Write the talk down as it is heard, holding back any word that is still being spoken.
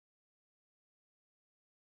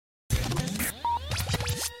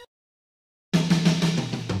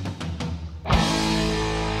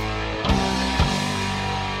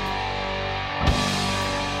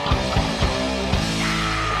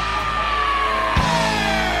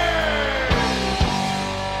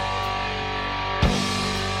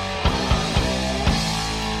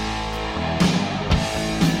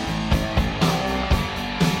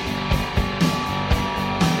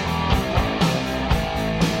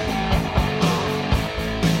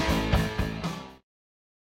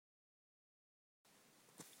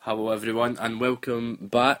Hello everyone and welcome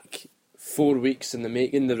back. 4 weeks in the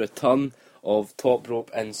making, the return of Top Rope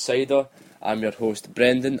Insider. I'm your host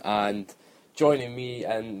Brendan, and joining me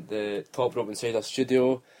in the Top Rope Insider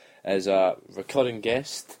studio is a recurring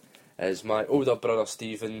guest, is my older brother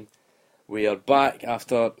Stephen. We are back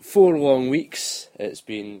after 4 long weeks. It's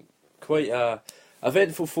been quite a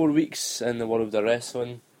eventful 4 weeks in the world of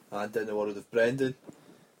wrestling. And in the world of Brendan.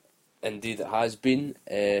 Indeed it has been.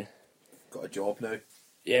 Got a job now.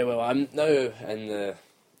 Yeah, well, I'm now in the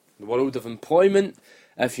world of employment.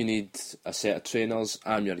 If you need a set of trainers,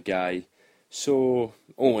 I'm your guy. So,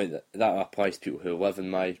 only that applies to people who live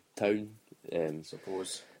in my town.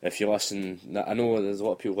 Suppose. If you listen, I know there's a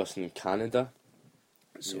lot of people listening in Canada.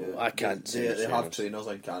 So, yeah, I can't say they have trainers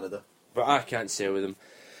in Canada. But I can't sell with them.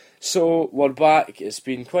 So, we're back. It's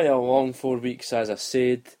been quite a long 4 weeks, as I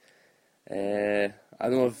said. I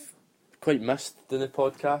know I've quite missed doing the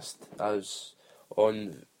podcast. I was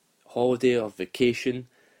on holiday or vacation,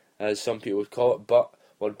 as some people would call it, but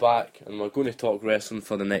we're back and we're going to talk wrestling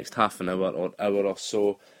for the next half an hour or hour or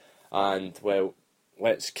so. And well,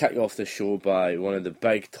 let's kick off the show by one of the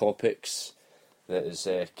big topics that has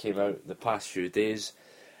came out the past few days.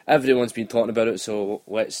 Everyone's been talking about it, so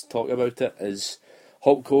let's talk about it. Is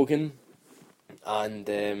Hulk Hogan and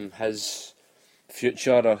his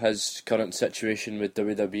future or his current situation with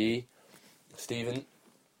WWE. Stephen,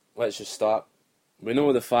 let's just start. We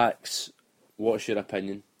know the facts. What's your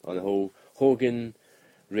opinion on the whole Hogan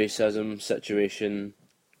racism situation?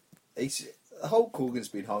 Hulk Hogan's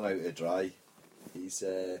been hung out to dry.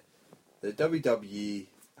 The WWE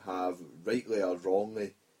have rightly or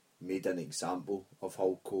wrongly made an example of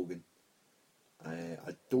Hulk Hogan.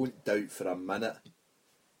 I don't doubt for a minute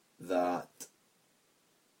that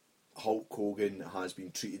Hulk Hogan has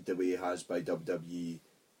been treated the way he has by WWE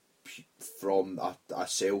from a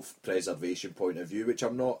self-preservation point of view, which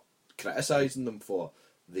I'm not criticising them for.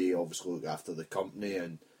 They obviously look after the company,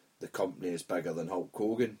 and the company is bigger than Hulk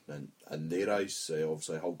Hogan, and in their eyes,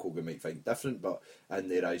 obviously Hulk Hogan might think different, but in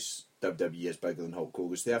their eyes, WWE is bigger than Hulk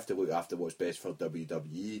Hogan, so they have to look after what's best for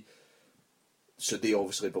WWE. So they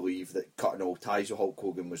obviously believe that cutting all ties with Hulk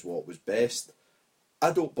Hogan was what was best.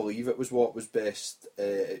 I don't believe it was what was best.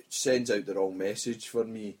 It sends out the wrong message for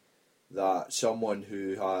me that someone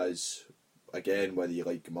who has, again, whether you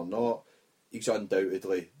like him or not, he's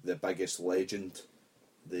undoubtedly the biggest legend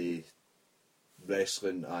the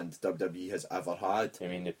wrestling and WWE has ever had. I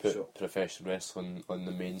mean, they put professional wrestling on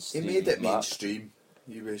the mainstream. He made it mainstream.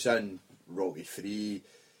 He was in Rocky 3,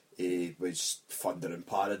 he was Thunder in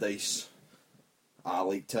Paradise. I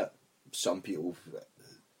liked it. Some people,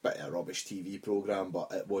 bit of a rubbish TV programme,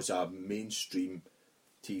 but it was a mainstream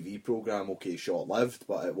TV programme. Okay, short-lived,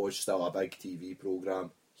 but it was still a big TV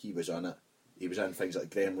programme. He was in it. He was in things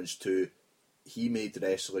like Gremlins 2. He made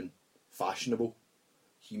wrestling fashionable.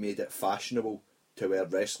 He made it fashionable to wear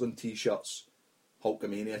wrestling t-shirts.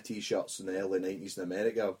 Hulkamania t-shirts in the early 90s in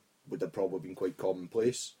America would have probably been quite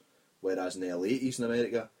commonplace, whereas in the early 80s in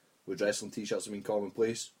America, would wrestling t-shirts have been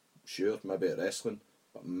commonplace? Sure, maybe at wrestling,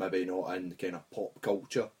 but maybe not in kind of pop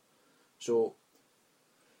culture. So,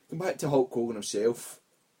 come back to Hulk Hogan himself.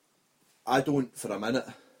 I don't for a minute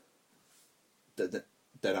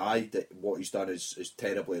deny that what he's done is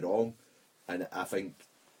terribly wrong, and I think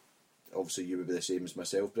obviously you would be the same as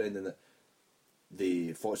myself, Brendan, that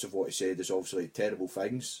the thoughts of what he said is obviously terrible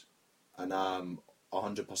things, and I'm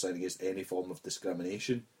 100% against any form of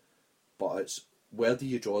discrimination, but it's where do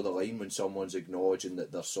you draw the line when someone's acknowledging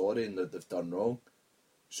that they're sorry and that they've done wrong?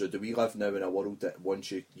 So do we live now in a world that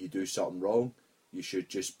once you do something wrong, you should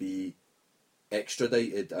just be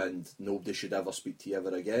extradited and nobody should ever speak to you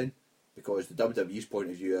ever again? Because the WWE's point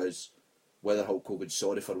of view is, whether Hulk Hogan's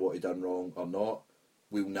sorry for what he done wrong or not,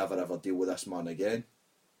 we'll never ever deal with this man again.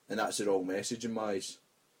 And that's the wrong message in my eyes.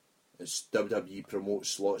 It's WWE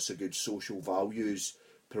promotes lots of good social values,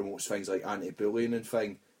 promotes things like anti-bullying and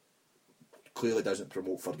thing, clearly doesn't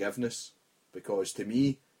promote forgiveness. Because to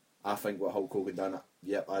me, I think what Hulk Hogan done,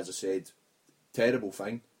 yep, as I said, terrible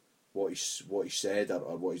thing. What he said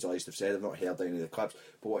or what he's alleged to have said, I've not heard any of the clips,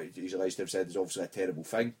 but what he's alleged to have said is obviously a terrible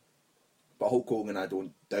thing. But Hulk Hogan, I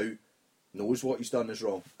don't doubt, knows what he's done is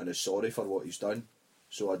wrong and is sorry for what he's done.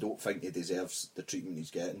 So I don't think he deserves the treatment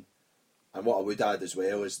he's getting. And what I would add as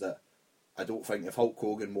well is that I don't think if Hulk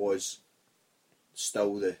Hogan was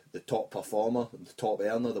still the top performer, the top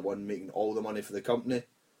earner, the one making all the money for the company,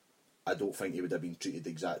 I don't think he would have been treated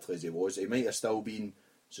exactly as he was. He might have still been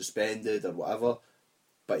suspended or whatever,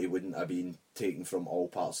 but he wouldn't have been taken from all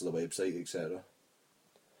parts of the website, etc.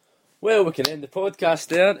 Well, we can end the podcast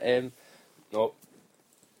there. No,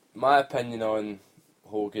 my opinion on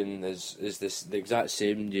Hogan is this the exact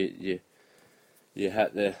same. You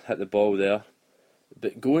hit the ball there,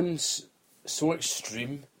 but going so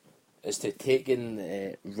extreme as to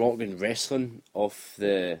taking rock and wrestling off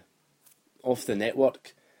the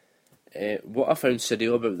network. What I found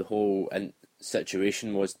surreal about the whole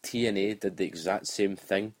situation was TNA did the exact same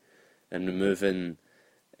thing in removing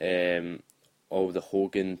all the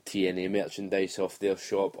Hogan TNA merchandise off their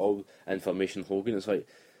shop, all information Hogan. It's like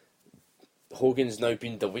Hogan's now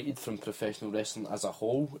been deleted from professional wrestling as a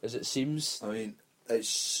whole, as it seems. I mean,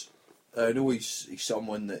 I know he's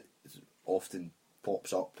someone that often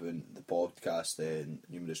pops up in the podcast in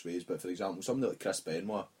numerous ways, but for example, somebody like Chris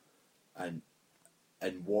Benoit and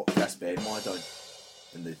what Chris Benoit done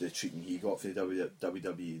and the treatment he got for the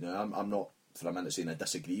WWE. Now, I'm not for a minute saying I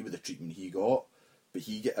disagree with the treatment he got, but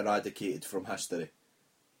he get eradicated from history.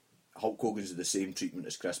 Hulk Hogan's the same treatment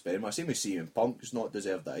as Chris Benoit. Same with CM Punk's not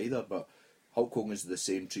deserved it either, but Hulk Hogan's the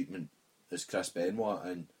same treatment as Chris Benoit,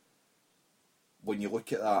 and when you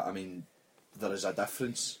look at that, I mean, there is a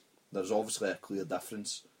difference. There's obviously a clear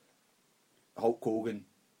difference. Hulk Hogan,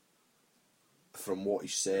 from what he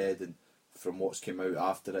said and from what's come out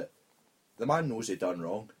after it, the man knows he done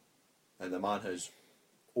wrong, and the man has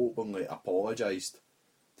openly apologised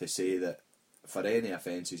to say that for any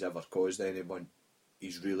offence he's ever caused anyone,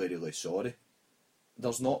 he's really, really sorry.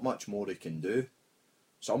 There's not much more he can do.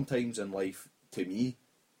 Sometimes in life, to me,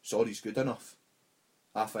 sorry's good enough.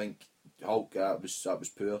 I think Hulk, that was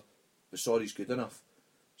poor, but sorry's good enough.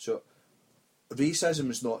 So, racism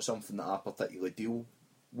is not something that I particularly deal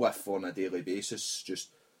with on a daily basis. Just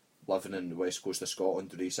living in the west coast of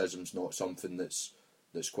Scotland, racism's not something that's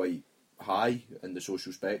quite high in the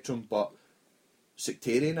social spectrum, but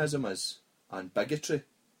sectarianism is, and bigotry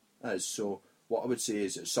is. So what I would say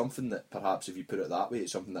is it's something that perhaps, if you put it that way,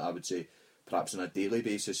 it's something that I would say perhaps on a daily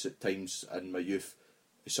basis at times in my youth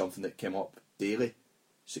is something that came up daily.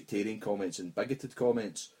 Sectarian comments and bigoted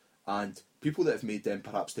comments, and people that have made them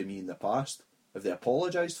perhaps to me in the past, if they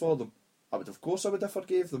apologised for them, I would have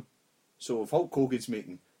forgave them. So if Hulk Hogan's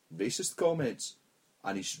making racist comments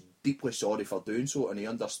and he's deeply sorry for doing so, and he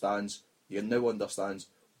now understands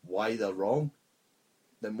why they're wrong,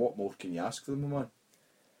 then what more can you ask from them, man?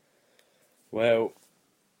 Well,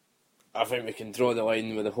 I think we can draw the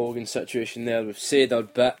line with the Hogan situation there. We've said our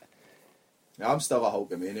bit. I'm still a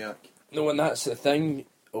Hulkamaniac. No, and that's the thing.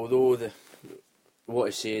 Although what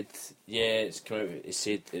he said, it's come out. He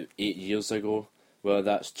said 8 years ago. Whether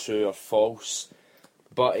that's true or false,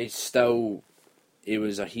 but he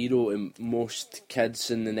was a hero to most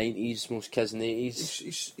kids in the 90s, most kids in the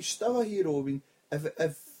 80s. He's still a hero. I mean,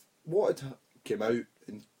 if what had came out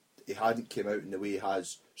and he hadn't came out in the way he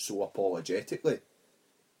has so apologetically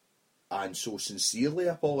and so sincerely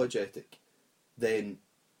apologetic, then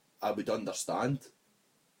I would understand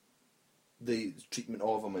the treatment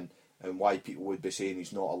of him and why people would be saying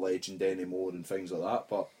he's not a legend anymore and things like that.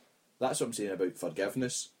 But that's what I'm saying about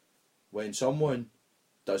forgiveness. When someone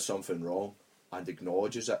does something wrong and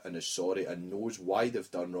acknowledges it and is sorry and knows why they've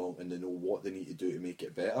done wrong and they know what they need to do to make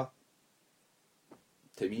it better,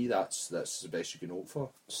 to me that's the best you can hope for.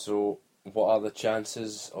 So what are the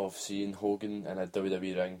chances of seeing Hogan in a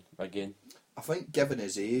WWE ring again? I think given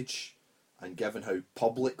his age and given how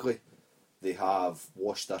publicly they have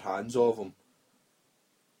washed their hands of him,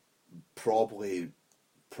 probably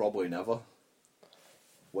never,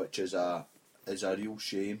 which is a real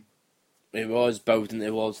shame. He was building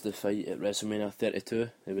towards the fight at WrestleMania 32.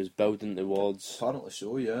 He was building towards... Apparently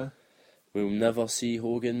so, yeah. We'll never see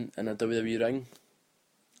Hogan in a WWE ring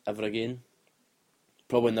ever again.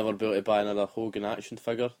 Probably never be able to buy another Hogan action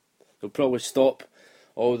figure. They'll probably stop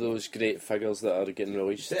all those great figures that are getting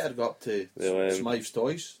released. Better go up to Smythe's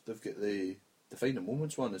Toys. They've got the Defining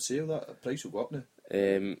Moments one on sale. That price will go up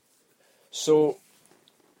now. So,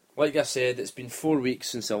 like I said, it's been 4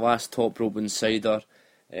 weeks since the last Top Rope Insider.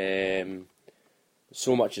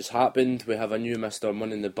 So much has happened. We have a new Mr.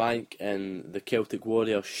 Money in the Bank and the Celtic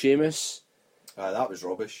Warrior Sheamus. That was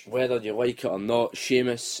rubbish. Whether you like it or not,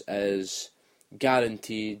 Sheamus is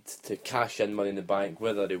guaranteed to cash in Money in the Bank.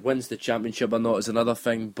 Whether he wins the championship or not is another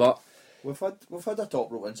thing. But we've had a Top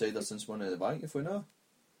Rope Insider since Money in the Bank, if we know.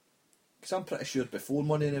 Because I'm pretty sure before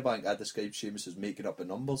Money in the Bank, I described Sheamus as making up the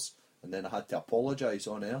numbers, and then I had to apologise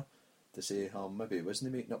on air to say, maybe he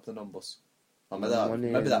wasn't making up the numbers. Or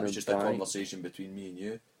maybe that was just a conversation between me and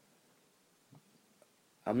you.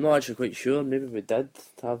 I'm not actually quite sure. Maybe we did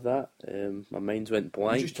have that. My mind went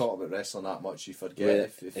blank. You just talk about wrestling that much, you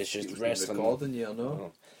forget if it's just wrestling recording you or no.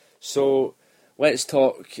 Oh. So let's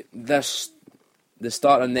talk the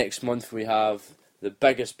start of next month. We have the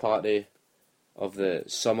biggest party of the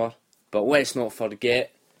summer But let's not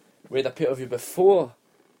forget, we had a pay-per-view before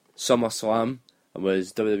SummerSlam, and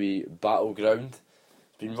was WWE Battleground.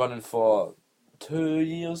 It's been running for 2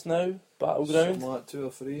 years now, Battleground. Something like 2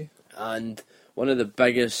 or 3. And one of the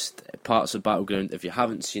biggest parts of Battleground, if you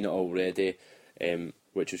haven't seen it already,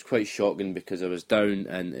 which was quite shocking because I was down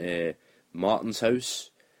in Martin's house,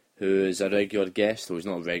 who is a regular guest, though he's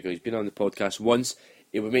not a regular, he's been on the podcast once.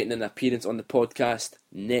 He'll be making an appearance on the podcast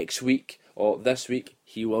next week, or this week.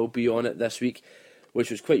 He will be on it this week,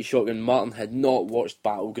 which was quite shocking. Martin had not watched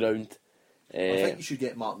Battleground. I think you should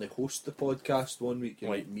get Martin to host the podcast one week.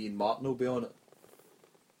 Right. Me and Martin will be on it.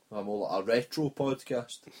 I'm all like a retro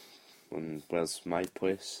podcast. And where's my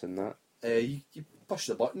place in that? You push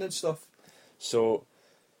the button and stuff. So,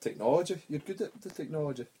 technology. You're good at the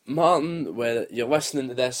technology. Martin, whether you're listening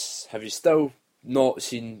to this, have you still not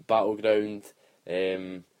seen Battleground?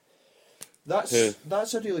 That's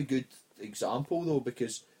a really good example though,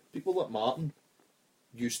 because people like Martin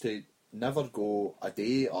used to never go a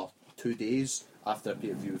day or 2 days after a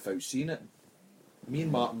pay-per-view without seeing it. Me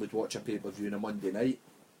and Martin would watch a pay-per-view on a Monday night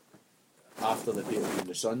after the pay-per-view on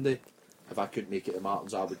the Sunday. If I couldn't make it to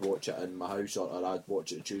Martin's, I would watch it in my house, or I'd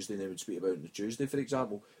watch it on Tuesday and then we'd speak about it on the Tuesday, for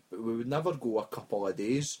example. But we would never go a couple of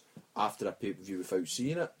days after a pay-per-view without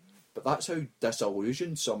seeing it. But that's how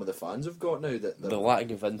disillusioned some of the fans have got now. That the lack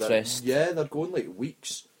of interest. They're going like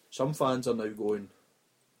weeks. Some fans are now going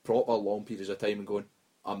proper long periods of time and going,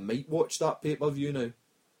 I might watch that pay-per-view now.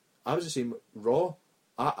 I was the same. Raw,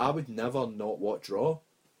 I would never not watch Raw.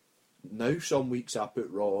 Now some weeks I put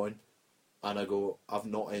Raw on and I go, I've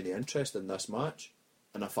not any interest in this match,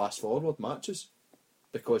 and I fast forward matches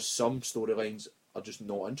because some storylines are just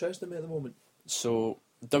not interesting me at the moment. So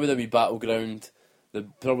WWE Battleground,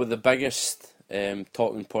 probably the biggest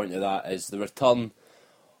talking point of that is the return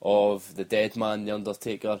of the dead man, The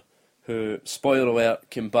Undertaker, who, spoiler alert,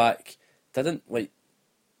 came back, didn't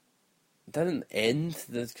end,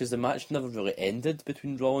 because the match never really ended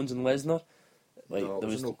between Rollins and Lesnar. No, there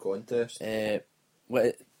was no contest.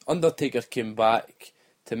 Undertaker came back,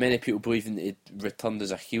 to many people believing that he returned as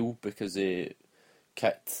a heel because he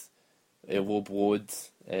kicked a low blowed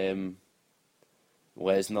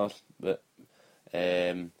Lesnar. But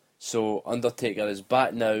so Undertaker is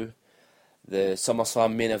back now. The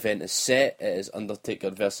SummerSlam main event is set. It is Undertaker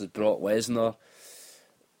versus Brock Lesnar.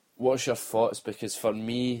 What's your thoughts? Because for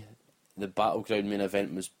me, the Battleground main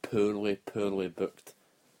event was poorly booked.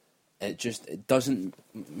 It doesn't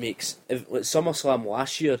make... If SummerSlam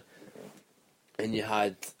last year and you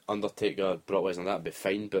had Undertaker, Brock Lesnar, that'd be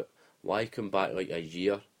fine, but why come back like a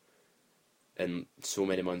year and so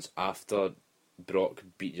many months after Brock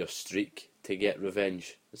beat your streak to get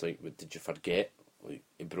revenge? It's like, what, did you forget? Like,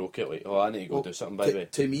 he broke it, like, I need to go do something, baby.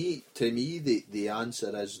 To me, the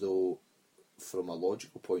answer is, though, from a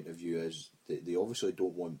logical point of view, is they obviously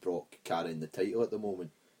don't want Brock carrying the title at the moment.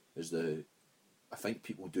 I think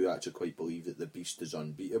people do actually quite believe that the Beast is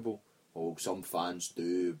unbeatable. Or some fans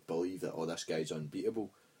do believe that, this guy's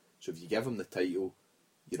unbeatable. So if you give him the title,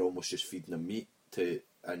 you're almost just feeding him meat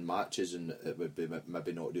in matches, and it would be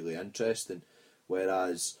maybe not really interesting.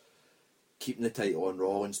 Whereas keeping the title on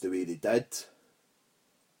Rollins the way they did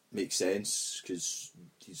makes sense, because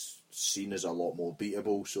he's seen as a lot more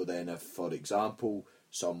beatable. So then if, for example,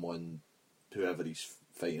 whoever he's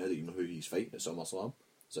fighting, I don't even know who he's fighting at SummerSlam.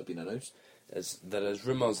 Has it been announced? There is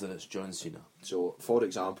rumours that it's John Cena. So, for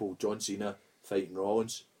example, John Cena fighting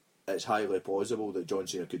Rollins, it's highly plausible that John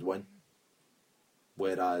Cena could win.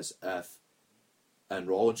 Whereas and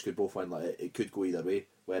Rollins could both win, like it could go either way.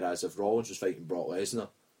 Whereas if Rollins was fighting Brock Lesnar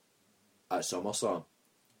at SummerSlam,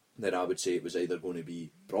 then I would say it was either going to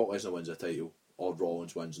be Brock Lesnar wins the title or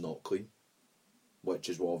Rollins wins not clean, which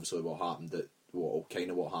is what happened at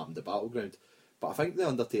what happened at Battleground. But I think the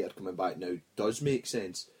Undertaker coming back now does make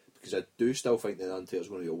sense, because I do still think the Undertaker's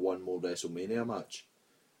going to get one more WrestleMania match,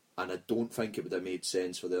 and I don't think it would have made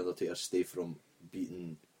sense for the Undertaker to stay from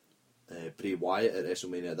beating Bray Wyatt at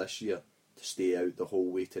WrestleMania this year to stay out the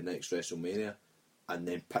whole way to next WrestleMania and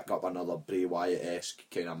then pick up another Bray Wyatt-esque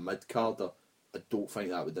kind of mid-carder. I don't think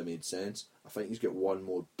that would have made sense. I think he's got one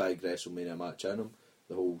more big WrestleMania match in him.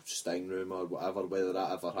 The whole Sting rumour, whatever, whether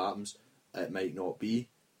that ever happens, it might not be.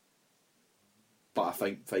 But I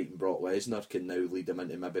think fighting Brock Lesnar can now lead him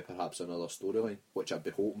into maybe perhaps another storyline, which I'd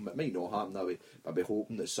be hoping, it might not happen that way, but I'd be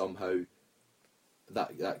hoping that somehow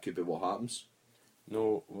that could be what happens.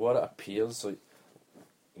 No, what it appears like,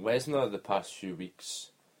 Lesnar the past few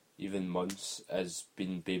weeks, even months, has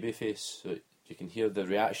been babyface. So you can hear the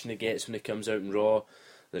reaction he gets when he comes out in Raw,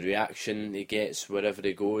 the reaction he gets wherever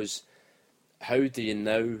he goes. How do you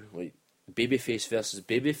now, like, babyface versus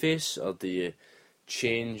babyface, or do you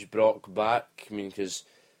change Brock back? I mean, because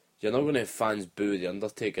you're not going to have fans boo The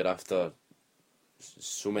Undertaker after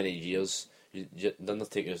so many years. The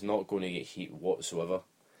Undertaker is not going to get heat whatsoever.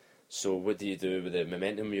 So what do you do with the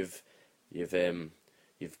momentum? You've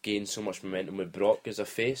gained so much momentum with Brock as a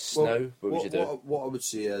face now. What would you do? What I would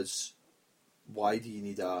say is, why do you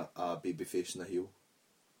need a baby face and a heel?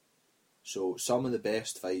 So some of the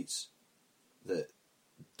best fights that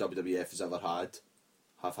WWF has ever had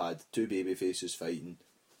have had two baby faces fighting,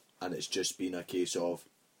 and it's just been a case of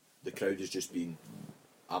the crowd has just been,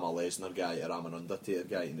 I'm a Lesnar guy or I'm an Undertaker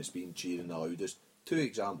guy, and it's been cheering the loudest. Two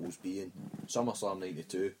examples being SummerSlam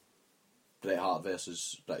 92, Bret Hart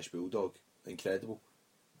versus British Bulldog. Incredible.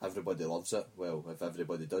 Everybody loves it. Well, if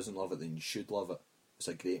everybody doesn't love it, then you should love it. It's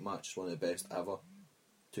a great match. It's one of the best ever.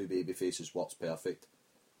 Two baby faces works perfect.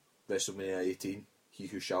 WrestleMania 18, He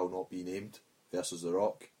Who Shall Not Be Named versus The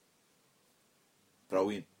Rock.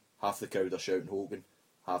 Brilliant. Half the crowd are shouting Hogan,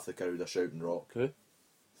 half the crowd are shouting Rock. Who?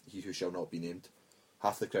 He Who Shall Not Be Named.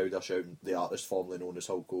 Half the crowd are shouting the artist formerly known as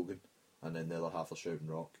Hulk Hogan, and then the other half are shouting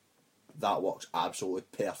Rock. That works absolutely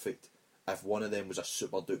perfect. If one of them was a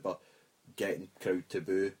super duper getting crowd to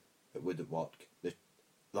boo, it wouldn't work.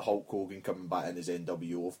 The Hulk Hogan coming back in as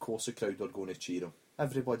NWO, of course the crowd were going to cheer him.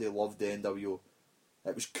 Everybody loved the NWO.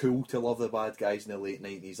 It was cool to love the bad guys in the late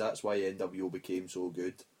 90s. That's why NWO became so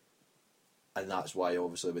good. And that's why,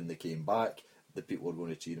 obviously, when they came back, the people were going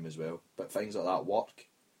to cheer them as well. But things like that work.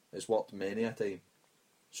 It's worked many a time.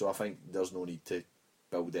 So I think there's no need to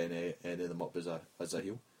build any of them up as a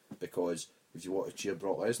heel. Because if you want to cheer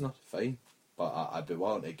Brock Lesnar, fine. But I'd be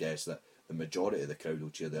willing to guess that the majority of the crowd will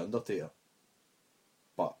cheer The Undertaker.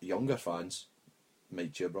 But younger fans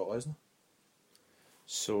might cheer Brock Lesnar.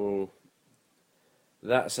 So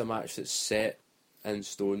that's a match that's set in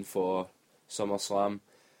stone for SummerSlam.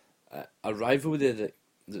 A rivalry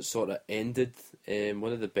that sort of ended.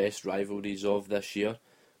 One of the best rivalries of this year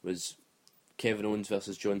was Kevin Owens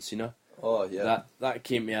versus John Cena. Oh yeah. That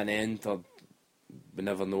came to an end. Or we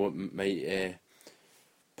never know, it might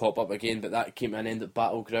pop up again. But that came to an end at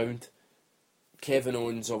Battleground. Kevin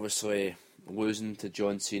Owens obviously losing to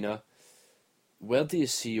John Cena. Where do you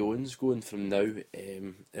see Owens going from now?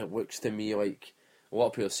 It looks to me like a lot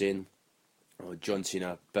of people are saying, oh, John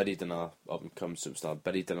Cena buried another up-and-coming superstar,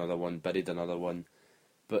 buried another one.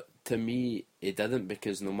 But to me, he didn't,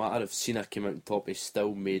 because no matter if Cena came out on top, he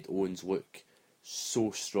still made Owens look so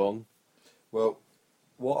strong. Well,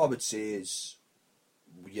 what I would say is,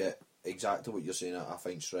 yeah, exactly what you're saying, I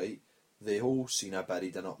think's right. The whole Cena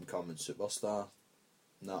buried an up-and-coming superstar,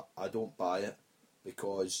 no, I don't buy it,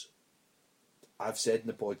 because I've said in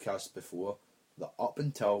the podcast before that up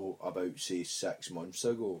until about, say, 6 months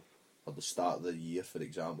ago, or the start of the year, for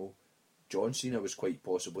example, John Cena was quite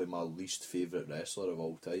possibly my least favourite wrestler of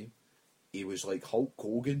all time. He was like Hulk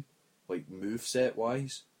Hogan, like moveset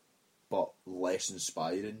wise, but less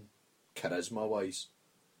inspiring charisma wise.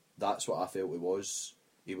 That's what I felt he was.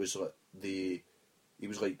 He was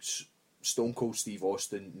like Stone Cold Steve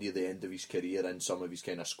Austin near the end of his career in some of his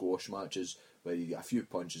kind of squash matches where he got a few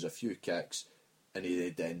punches, a few kicks, and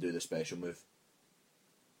he'd then do the special move.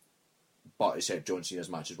 But except John Cena's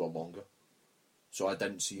matches were longer. So I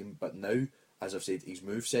didn't see him. But now, as I've said, his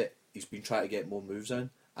moveset, he's been trying to get more moves in,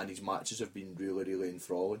 and his matches have been really, really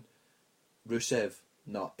enthralling. Rusev,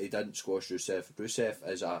 no, he didn't squash Rusev. Rusev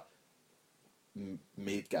is a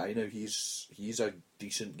made guy now. He's a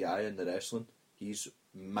decent guy in the wrestling. He's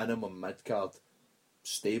minimum mid-card,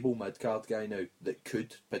 stable mid-card guy now that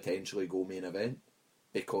could potentially go main event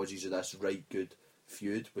because he's this right good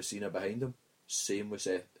feud with Cena behind him. Same with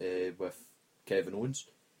Kevin Owens.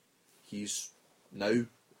 He's now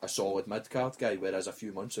a solid mid-card guy, whereas a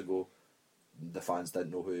few months ago the fans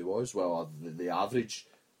didn't know who he was. Well, the average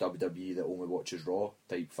WWE that only watches Raw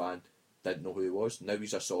type fan didn't know who he was. Now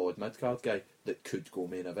he's a solid mid-card guy that could go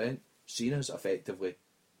main event. Cena's effectively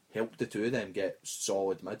helped the two of them get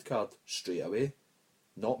solid mid-card straight away.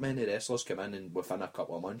 Not many wrestlers come in and within a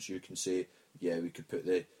couple of months you can say, yeah, we could put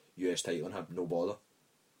the US title on him, no bother.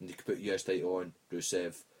 And you could put US title on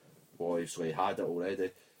Rusev, obviously had it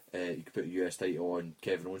already. You could put US title on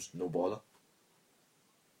Kevin Owens, no bother.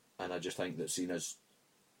 And I just think that Cena's,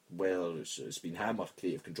 whether it's been him or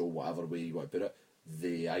creative control, whatever way you want to put it,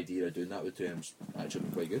 the idea of doing that with two of him's actually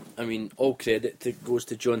been quite good. I mean, all credit goes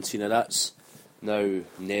to John Cena. That's now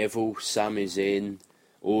Neville, Sami Zayn,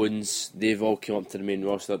 Owens, they've all come up to the main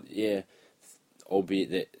roster. Yeah,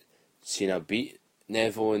 albeit that Cena beat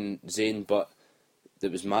Neville and Zayn, but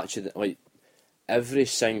there was match of like every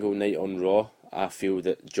single night on Raw. I feel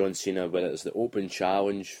that John Cena, whether it's the open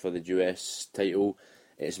challenge for the US title,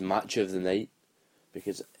 it's match of the night.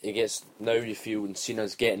 because he gets, now you feel when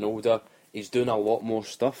Cena's getting older, he's doing a lot more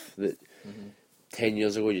stuff that 10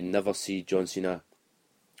 years ago you'd never see John Cena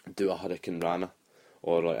do a Hurricane Rana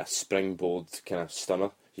or like a springboard kind of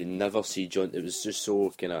stunner. You never see John. It was just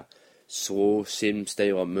so kind of slow, same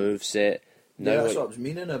style of moveset. Now, that's what I was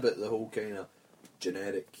meaning about the whole kind of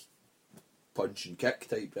generic punch and kick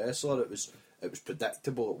type wrestler. It was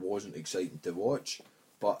predictable. It wasn't exciting to watch.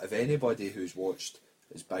 But if anybody who's watched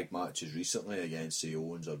his big matches recently against, say,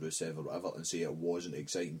 Owens or Rusev or whatever, and say it wasn't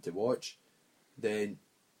exciting to watch, then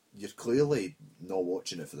you're clearly not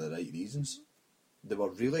watching it for the right reasons. They were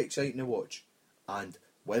really exciting to watch, and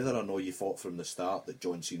whether or not you thought from the start that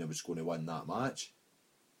John Cena was going to win that match,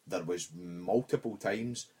 there was multiple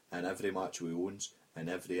times in every match with Owens and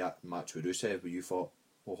every match with Rusev where you thought,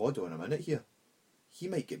 well, hold on a minute here, he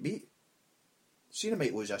might get beat. Cena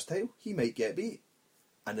might lose this title, he might get beat.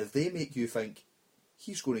 And if they make you think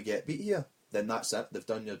he's going to get beat here, then that's it, they've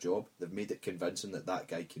done their job, they've made it convincing that that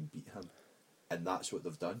guy can beat him, and that's what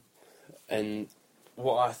they've done. And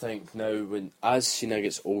what I think now, as Cena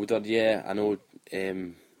gets older, yeah, I know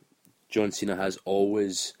John Cena has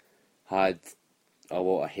always had a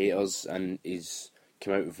lot of haters, and he's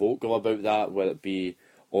come out vocal about that, whether it be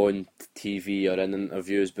on TV or in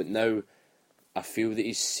interviews, but now I feel that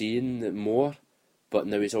he's seeing it more, but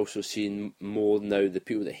now he's also seeing more now the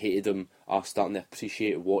people that hated him are starting to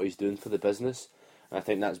appreciate what he's doing for the business, and I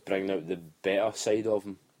think that's bringing out the better side of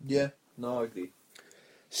him. Yeah, no, I agree.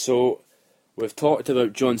 So, we've talked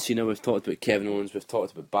about John Cena, we've talked about Kevin Owens, we've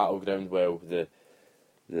talked about Battleground. Well,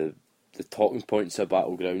 the talking points of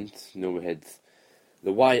Battleground, you know, we had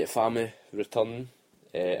the Wyatt family returning,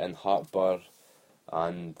 and Harper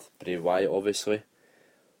and Bray Wyatt, obviously.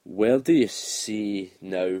 Where do you see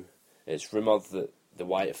now? It's rumoured that the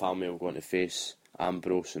Wyatt family are going to face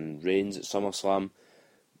Ambrose and Reigns at SummerSlam,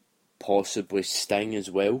 possibly Sting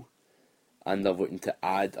as well, and they're looking to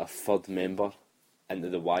add a third member into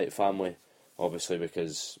the Wyatt family, obviously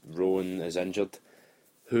because Rowan is injured.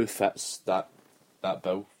 Who fits that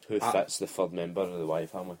bill? Who fits the third member of the Wyatt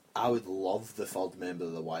family? I would love the third member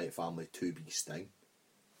of the Wyatt family to be Sting.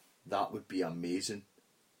 That would be amazing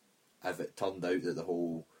if it turned out that the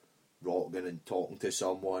whole rocking and talking to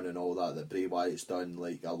someone and all that Bray Wyatt's done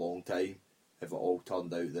like a long time, if it all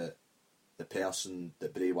turned out that the person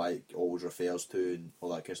that Bray Wyatt always refers to and all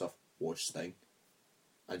that kind of stuff was Sting,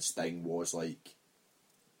 and Sting was like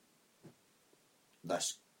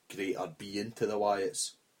this greater being to the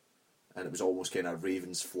Wyatts, and it was almost kind of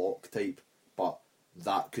Raven's flock type, but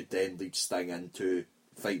that could then lead Sting into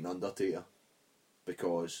fighting Undertaker,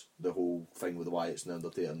 because the whole thing with the Wyatts and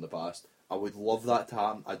Undertaker in the past. I would love that to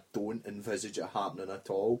happen. I don't envisage it happening at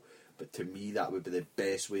all, but to me that would be the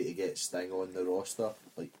best way to get Sting on the roster,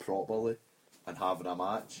 like properly, and having a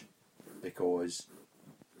match, because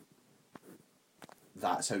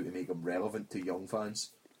that's how to make him relevant to young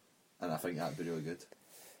fans, and I think that'd be really good.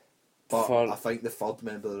 But I think the third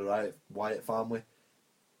member of the Wyatt family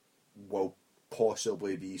will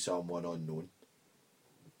possibly be someone unknown.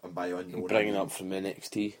 And by unknown, bringing up from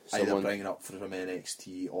NXT. Either bringing up from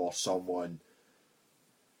NXT or someone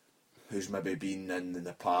who's maybe been in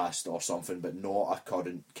the past or something, but not a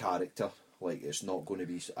current character. Like, it's not going to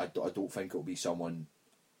be... I don't think it'll be someone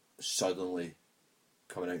suddenly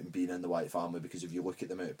coming out and being in the Wyatt family, because if you look at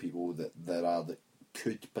the amount of people that there are that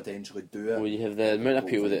could potentially do it... Well, you have the amount of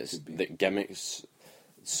people that gimmicks...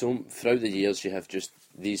 So, throughout the years, you have just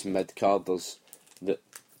these mid-carders that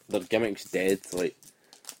their gimmick's dead, like...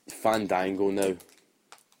 Fandango now,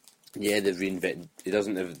 yeah, they've reinvented. He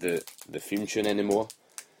doesn't have the theme tune anymore.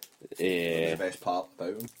 The best part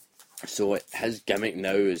about him. So his gimmick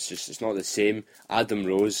now is just, it's not the same. Adam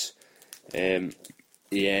Rose, yeah,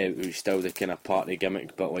 he's still the kind of party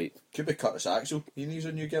gimmick, but like could be Curtis Axel. He needs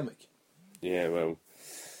a new gimmick. Yeah, well,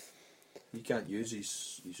 he can't use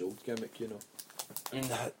his old gimmick, you know. I mean,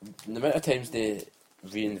 the amount of times they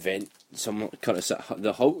reinvent some Curtis,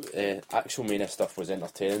 the Hulk Axel Mania stuff was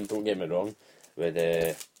entertaining, don't get me wrong, with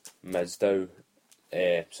Mizdow,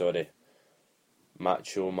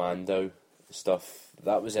 Macho Mandow stuff,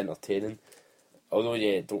 that was entertaining, although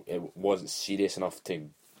yeah, it wasn't serious enough to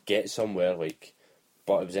get somewhere, like,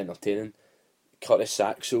 but it was entertaining. Curtis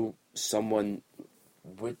Axel, someone,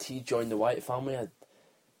 would he join the Wyatt family?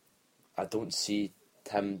 I don't see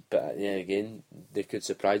him, but yeah, again, they could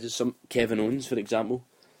surprise us. Some Kevin Owens, for example,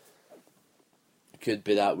 could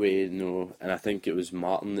be that way, you know. And I think it was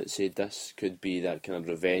Martin that said this. Could be that kind of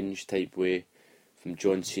revenge type way from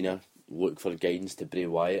John Cena. Look for guidance to Bray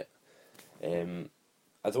Wyatt.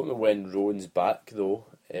 I don't know when Rowan's back though,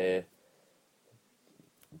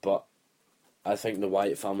 but I think the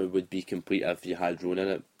Wyatt family would be complete if you had Rowan in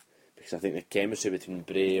it, because I think the chemistry between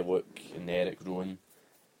Bray, Luke and Eric Rowan,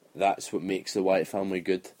 that's what makes the Wyatt family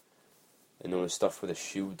good. You know, the stuff with the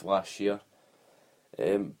Shield last year.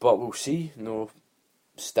 But we'll see. You know,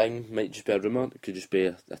 Sting might just be a rumour. It could just be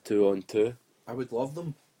a 2-on-2. I would love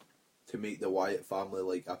them to make the Wyatt family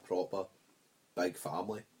like a proper big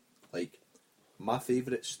family. Like, my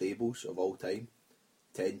favourite stables of all time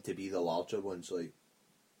tend to be the larger ones. Like,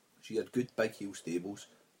 so you had good big heel stables,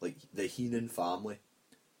 like the Heenan family.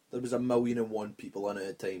 There was 1,001 people in it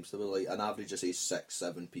at times. There were like an average of say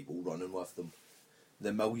 6-7 people running with them.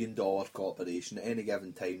 The $1 Million Corporation, at any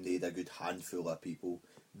given time they had a good handful of people.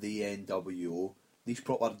 The NWO, these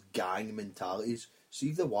proper gang mentalities. See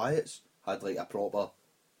if the Wyatts had like a proper,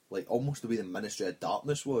 like almost the way the Ministry of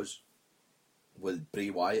Darkness was, with Bray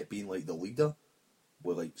Wyatt being like the leader,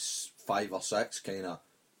 with like 5 or 6 kind of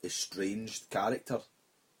estranged character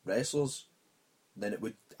wrestlers, then it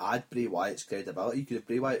would add Bray Wyatt's credibility. You could have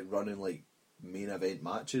Bray Wyatt running like main event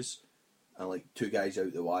matches, and like 2 guys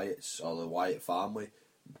out the Wyatts or the Wyatt family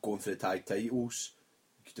going for the tag titles.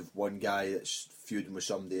 You could have 1 guy that's feuding with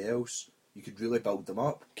somebody else. You could really build them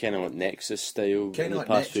up. Kind of like Nexus style Kind in of the like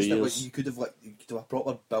past Nexus, few years. like you could have a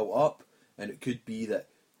proper built up, and it could be that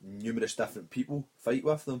numerous different people fight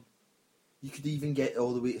with them. You could even get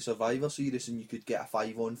all the way to Survivor Series, and you could get a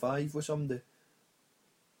 5-on-5 with somebody.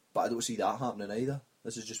 But I don't see that happening either.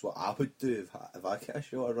 This is just what I would do if I get a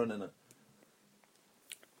shot at running it.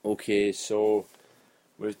 Okay, so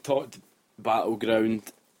we've talked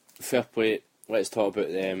Battleground. Fair play. Let's talk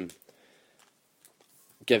about them.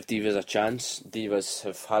 Give Divas a chance. Divas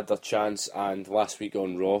have had their chance, and last week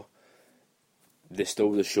on Raw, they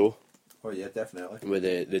stole the show. Oh yeah, definitely. With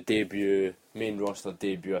the debut, main roster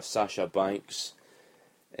debut of Sasha Banks,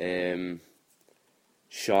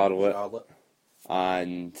 Charlotte,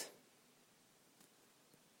 and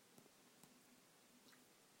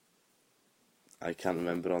I can't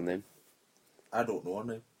remember her name. I don't know her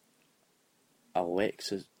name.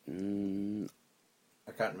 Alexis.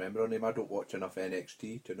 I can't remember her name. I don't watch enough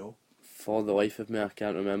NXT to know. For the life of me, I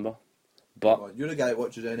can't remember. But you're the guy that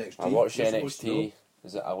watches NXT. I watch NXT.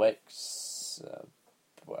 Is it Alex?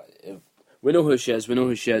 We know who she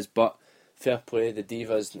is. But fair play, the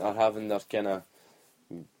Divas are having their kind of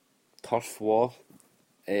turf war,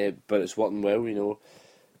 but it's working well. You know,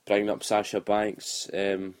 bringing up Sasha Banks,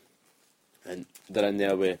 and they're in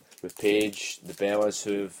there with Paige, the Bellas,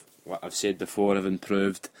 who've, what I've said before, have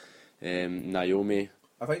improved. Naomi.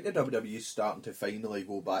 I think the WWE is starting to finally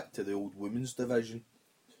go back to the old women's division.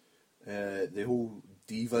 The whole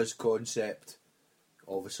Divas concept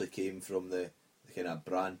obviously came from the kind of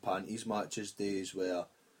brand panties matches days, where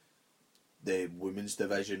the women's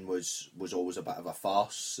division was always a bit of a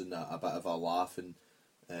farce and a bit of a laugh, and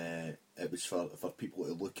it was for people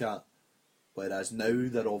to look at. Whereas now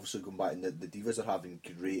they're obviously going back, and the Divas are having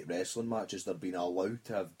great wrestling matches. They're being allowed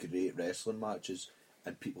to have great wrestling matches,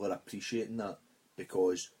 and people are appreciating that,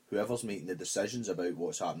 because whoever's making the decisions about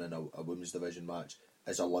what's happening in a women's division match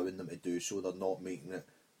is allowing them to do so. They're not making it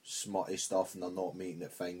smutty stuff, and they're not making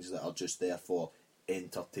it things that are just there for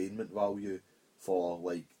entertainment value for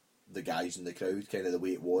like the guys in the crowd, kind of the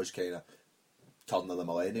way it was kind of turn of the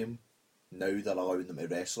millennium. Now they're allowing them to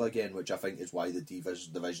wrestle again, which I think is why the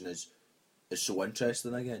Divas division is so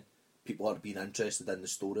interesting again. People are being interested in the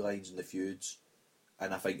storylines and the feuds,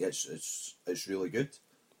 and I think it's really good.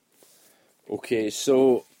 Okay,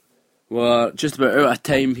 so we're just about out of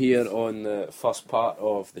time here on the first part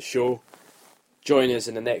of the show. Join us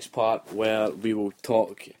in the next part, where we will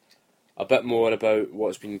talk a bit more about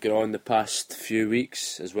what's been going on the past few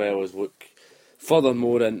weeks, as well as look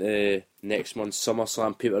furthermore into next month's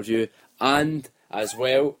SummerSlam pay-per-view. And as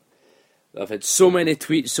well, I've had so many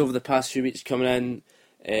tweets over the past few weeks coming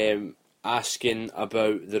in, asking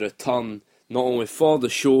about the return, not only for the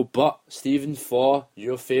show, but Stephen, for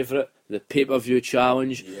your favourite, the pay-per-view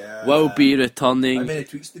challenge will be returning. How many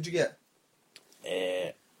tweets did you get?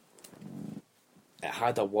 It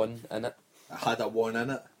had a 1 in it. It had a 1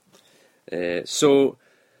 in it. So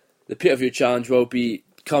the pay-per-view challenge will be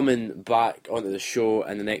coming back onto the show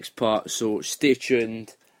in the next part. So stay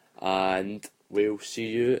tuned, and we'll see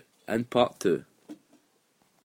you in part 2.